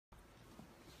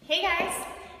Hey guys,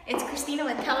 it's Christina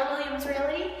with Keller Williams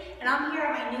Realty, and I'm here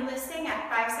at my new listing at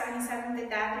 577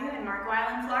 Fifth Avenue in Marco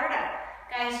Island, Florida.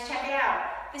 Guys, check it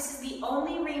out. This is the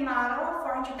only remodel,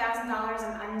 $400,000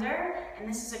 and under, and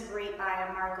this is a great buy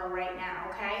on Marco right now,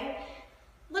 okay?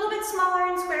 A little bit smaller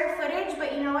in square footage,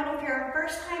 but you know what? If you're a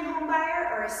first-time home buyer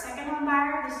or a second home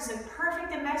buyer, this is a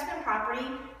perfect investment property.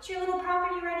 It's your little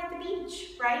property right at the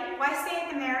beach, right? Why stay at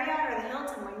the Marriott or the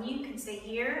Hilton when you can stay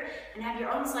here and have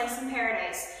your own slice in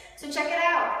paradise? So check it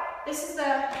out. This is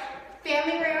the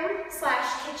family room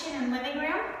slash kitchen and living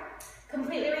room.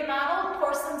 Completely remodeled,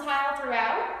 porcelain tile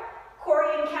throughout.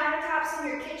 Corian countertops in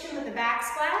your kitchen with a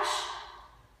backsplash.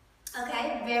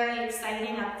 Okay, very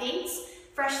exciting updates.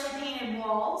 Freshly painted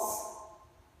walls,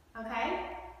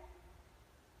 okay?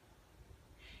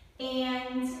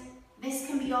 And this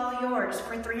can be all yours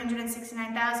for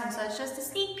 $369,000. So it's just a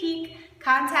sneak peek.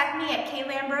 Contact me at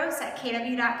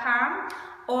klambros@kw.com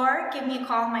or give me a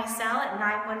call on my cell at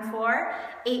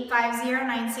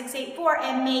 914-850-9684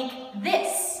 and make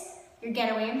this your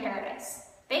getaway in paradise.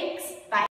 Thanks.